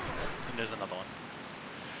cobalt. And there's another one.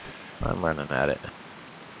 I'm running at it.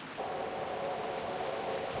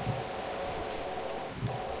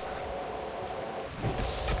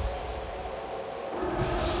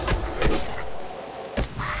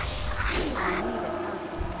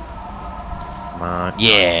 Come on.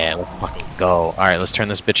 Yeah, let's fucking go. Alright, let's turn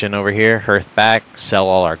this bitch in over here. Hearth back. Sell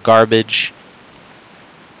all our garbage.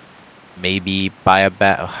 Maybe buy a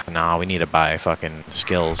bat. Nah, we need to buy fucking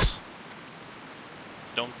skills.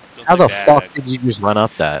 How the like fuck that. did you just run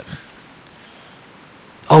up that?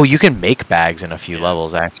 Oh, you can make bags in a few Yeah.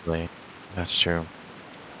 levels, actually. That's true.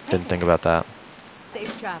 Didn't think about that.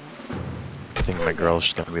 Safe travels. I think my girl's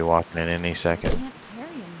just gonna be walking in any I second. can't carry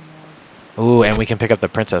anymore. Ooh, and we can pick up the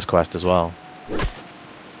princess quest as well.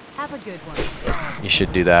 Have a good one. You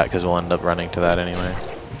should do that because we'll end up running to that anyway.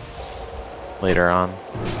 Later on.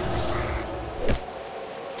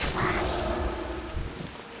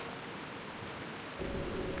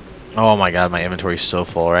 Oh my god, my inventory's so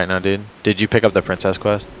full right now, dude. Did you pick up the princess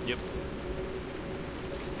quest? Yep.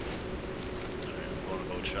 Alright,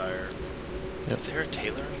 going to Shire. Yep. Is there a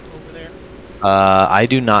tailoring over there? I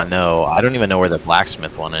do not know. I don't even know where the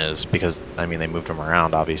blacksmith one is because, I mean, they moved them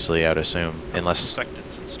around, obviously, I would assume. I Unless... suspect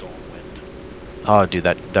it's in Stormwind. Oh, dude,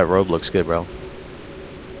 that robe looks good, bro.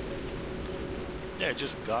 Yeah, I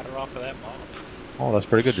just got her off of that mob. Oh, that's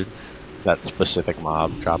pretty good, dude. That specific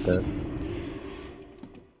mob dropped it.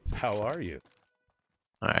 How are you?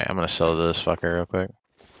 Alright, I'm gonna sell this fucker real quick.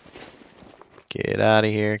 Get out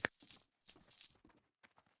of here.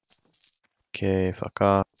 Okay, fuck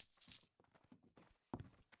off.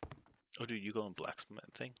 Oh, dude, you going blacksmith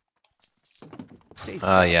thing? Safe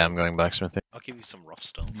Yeah, I'm going blacksmithing. I'll give you some rough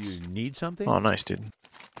stones. You need something? Oh, nice, dude.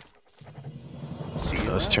 See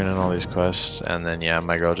you Let's around. turn in all these quests, and then, yeah,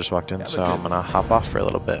 my girl just walked in, Have a so good I'm gonna hop off for a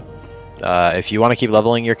little bit. If you want to keep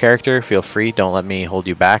leveling your character, feel free. Don't let me hold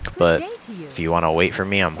you back, Good but day to you. if you want to wait for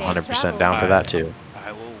me, I'm Safe 100% down for travels. that, too.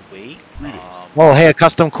 I will wait. Oh, hey, a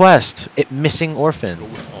custom quest! Missing orphan. Go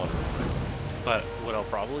with honor. But what I'll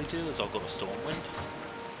probably do is I'll go to Stormwind.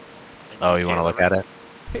 and Oh, do you want to look at tailoring.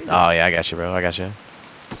 it? Hey, Oh, yeah, I got you, bro. I got you.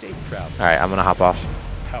 safe travel. Alright, I'm gonna hop off.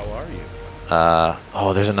 How are you?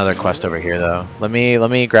 Oh, there's another quest over here, though. Let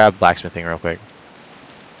me grab blacksmithing real quick.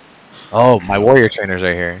 Oh, my warrior trainer's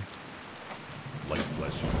right here. Like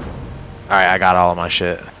bless you. Alright, I got all of my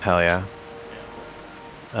shit. Hell yeah.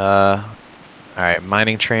 Alright,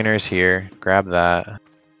 mining trainer's here. Grab that.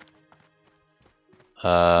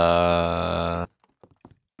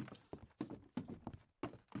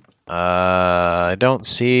 I don't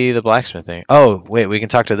see the blacksmithing. Oh, wait, we can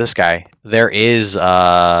talk to this guy. There is,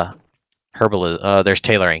 there's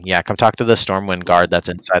tailoring. Yeah, come talk to the Stormwind guard that's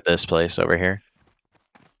inside this place over here.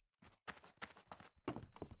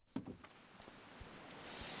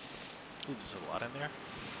 Ooh, there's a lot in there.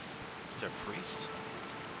 Is there a priest?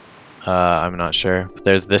 I'm not sure.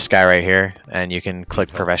 There's this guy right here, and you can click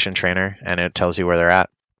profession trainer, and it tells you where they're at.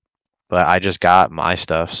 But I just got my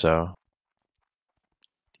stuff, so...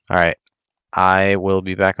 Alright, I will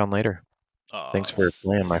be back on later. Thanks for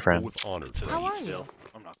playing, my Go friend. with honor. It says How are Eastville. you?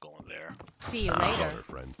 I'm not going there. See you Oh. later. Honor,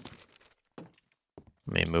 friend.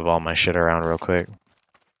 Let me move all my shit around real quick.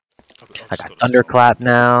 I'll I just got go to Thunderclap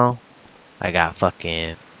now. I got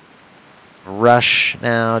fucking Rush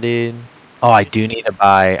now, dude. Oh, I do need to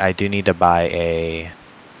buy a...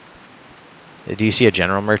 Do you see a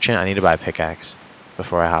general merchant? I need to buy a pickaxe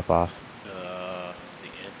before I hop off. The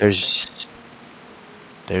inn.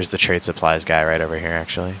 There's the trade supplies guy right over here,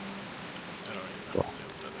 actually. I don't even Cool. understand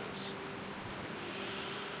what that is.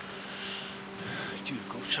 Dude,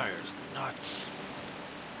 Goatshire's nuts.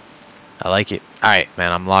 I like it. Alright,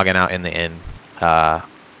 man, I'm logging out in the inn.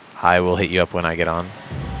 I will hit you up when I get on.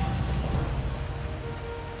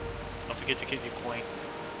 Don't forget to get your coin.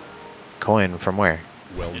 Coin from where?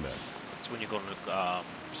 Well met. It's when you go to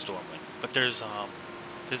Stormwind. But there's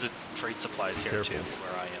a trade supplies here Careful. too,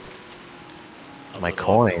 where I am. A My little up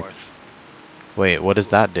coin. north. Wait, what does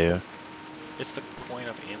that do? It's the coin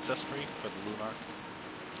of ancestry for the Lunar.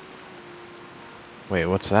 Wait,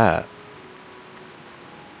 what's that?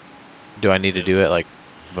 Do I need to do it like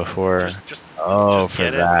before? Just Oh, just for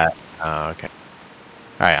get it. that. Oh, okay.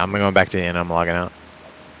 Alright, I'm going back to the inn. I'm logging out.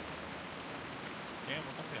 Damn, we're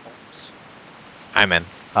gonna be homeless. I'm in.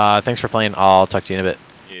 Thanks for playing. I'll talk to you in a bit.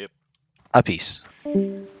 Yep. A peace.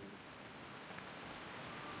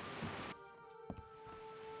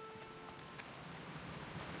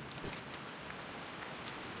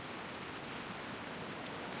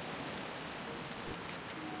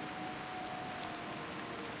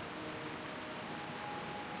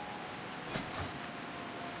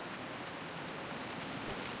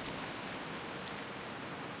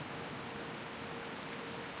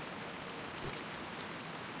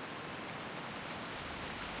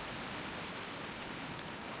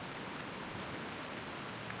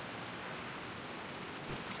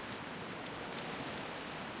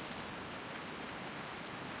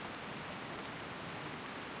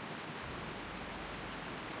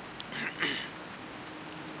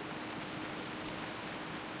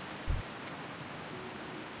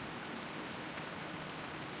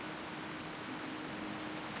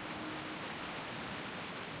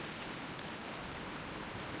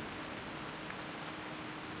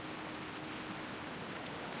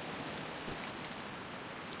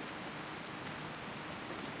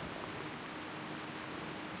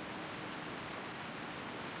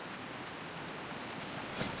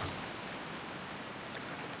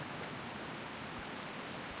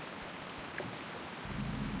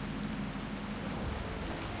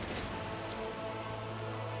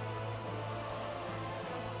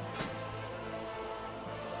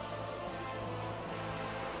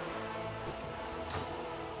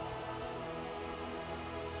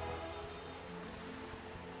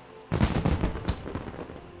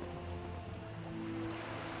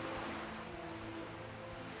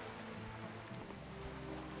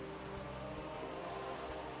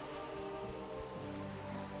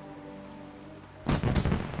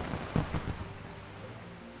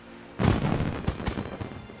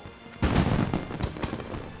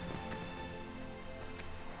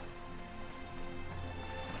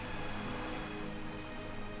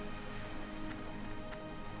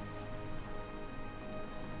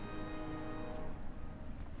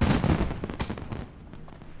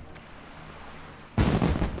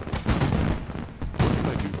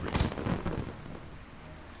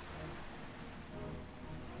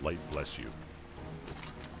 bless you.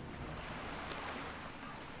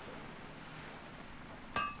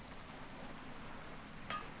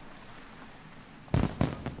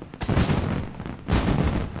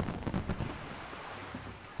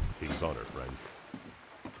 King's honor, friend.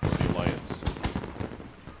 For the Alliance.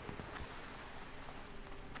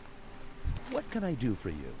 What can I do for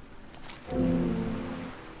you?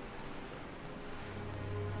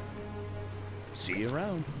 See you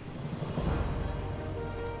around.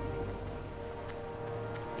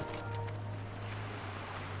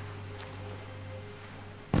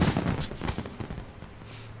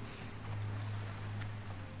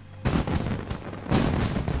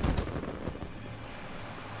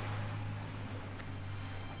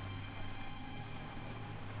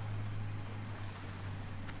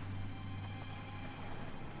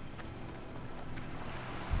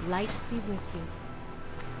 Light be with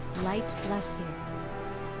you. Light bless you.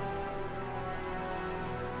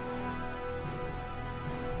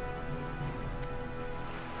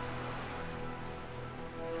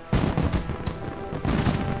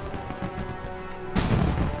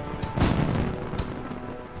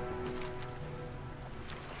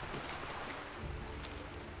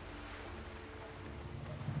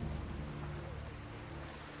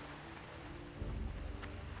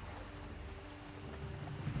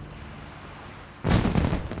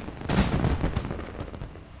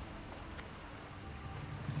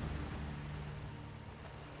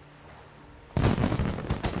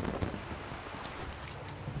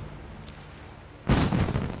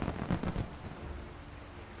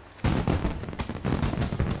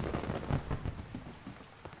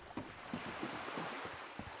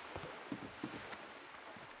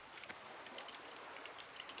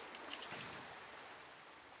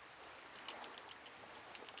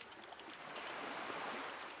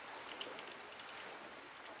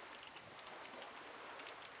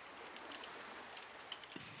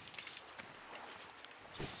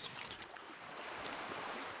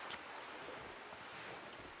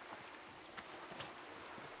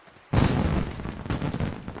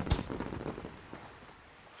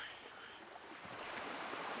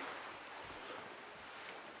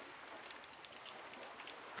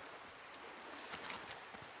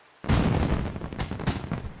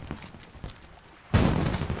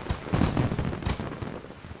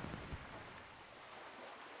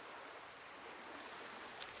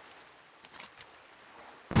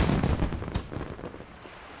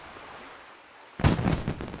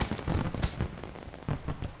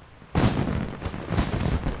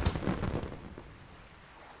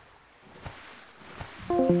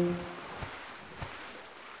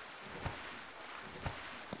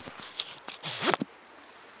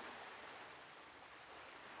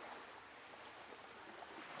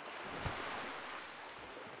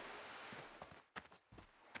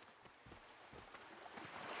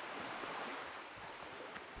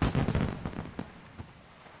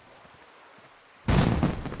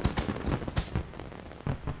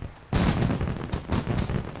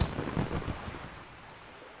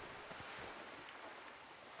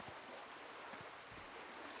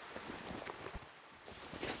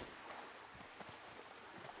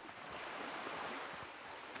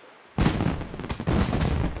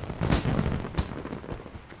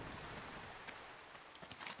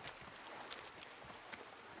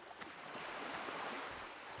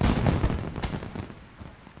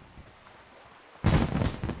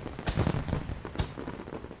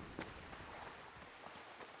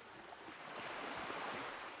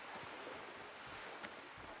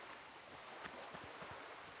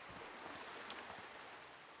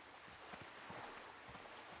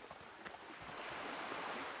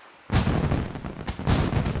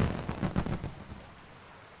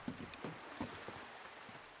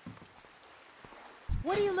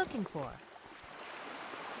 What are you looking for?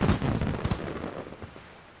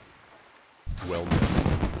 Well met.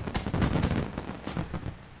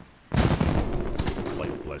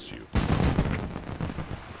 Light bless you.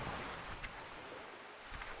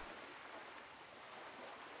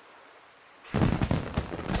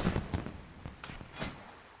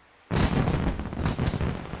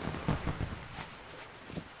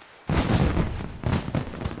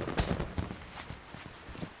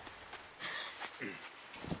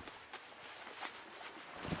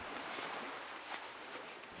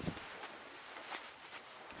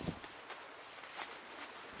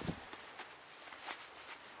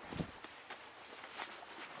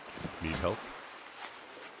 Need help?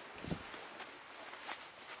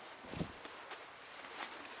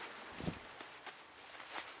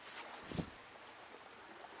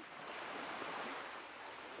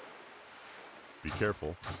 Be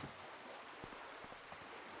careful.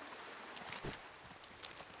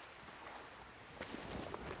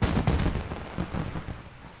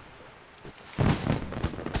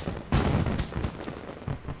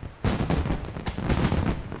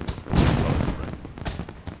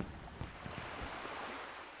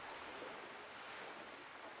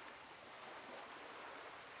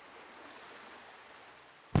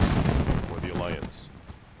 For the Alliance.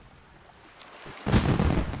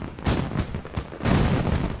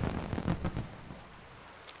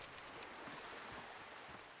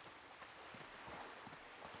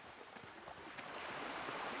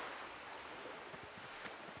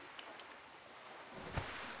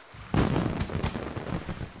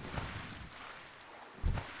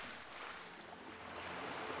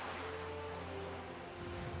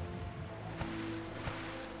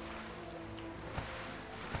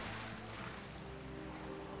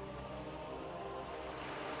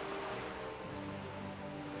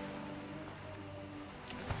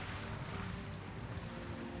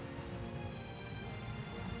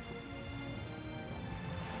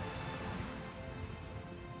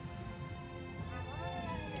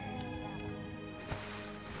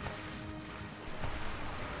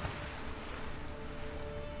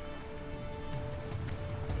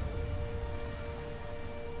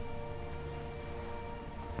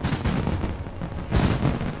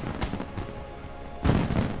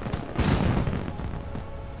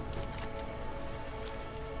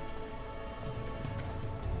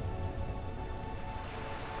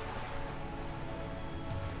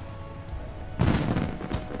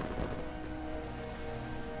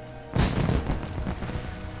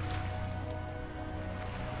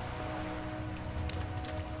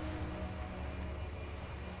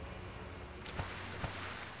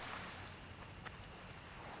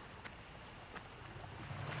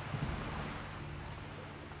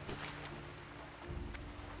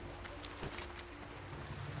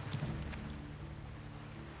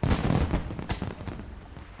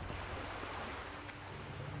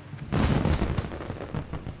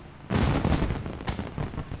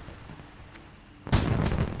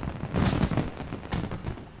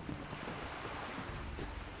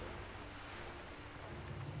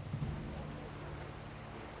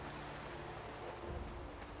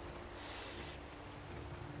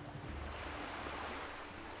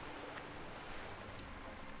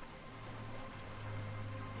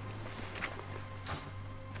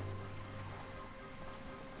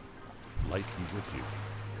 Light be with you.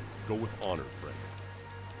 Go with honor, friend.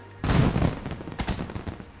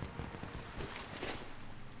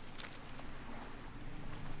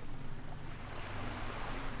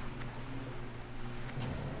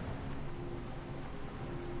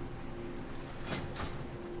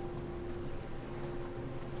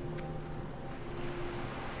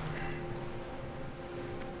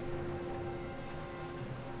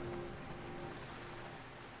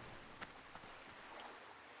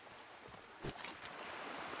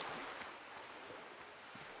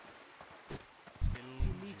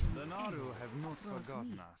 The Naru have not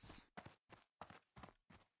forgotten us.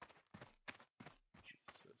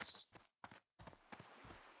 Jesus.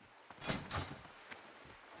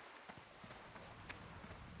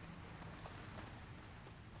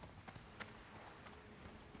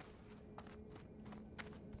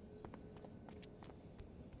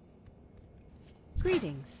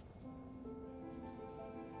 Greetings.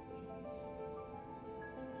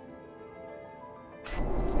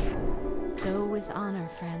 Go with honor,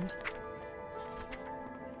 friend.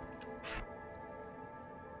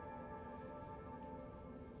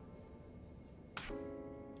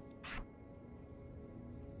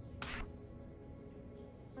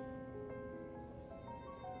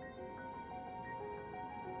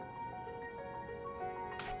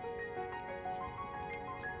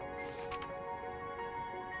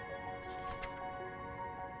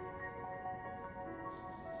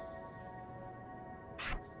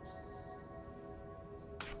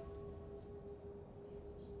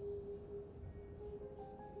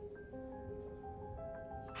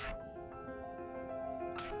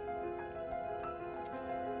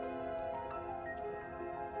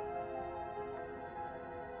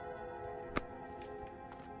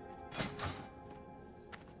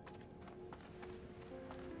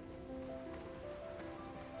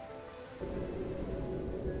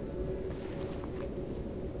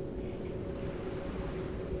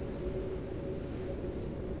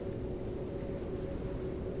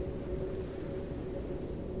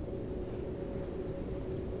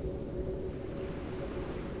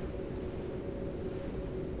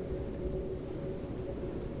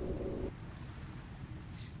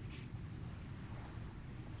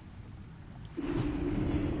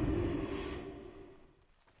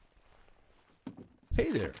 Hey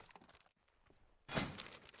there.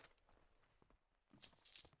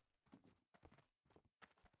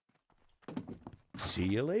 See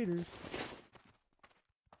you later.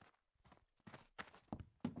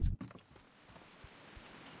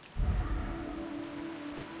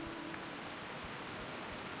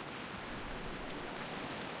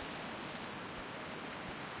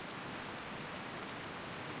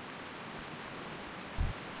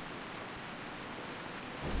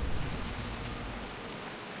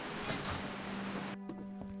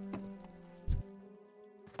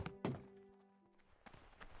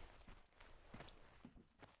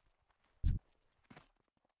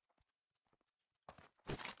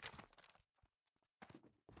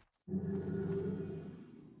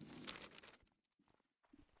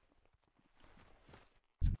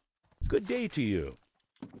 Good day to you.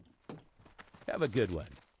 Have a good one.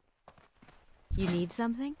 You need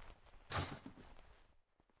something?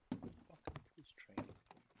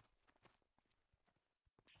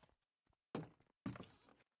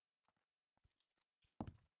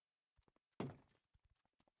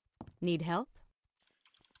 Need help?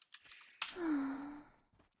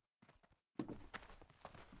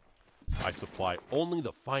 I supply only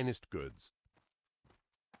the finest goods.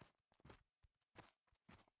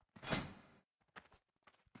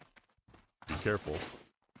 Be careful.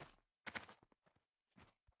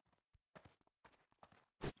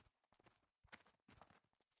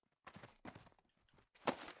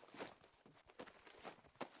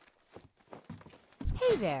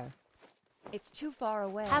 Hey there. It's too far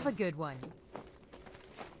away. Have a good one.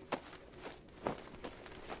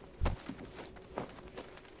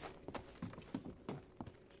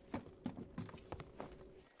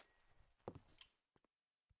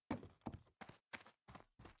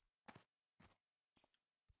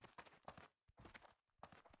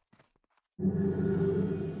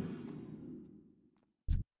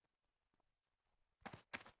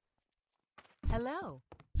 Hello.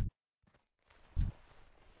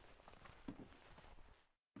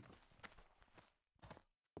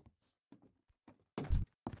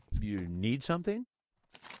 You need something?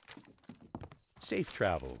 Safe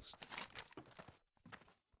travels.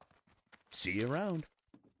 See you around.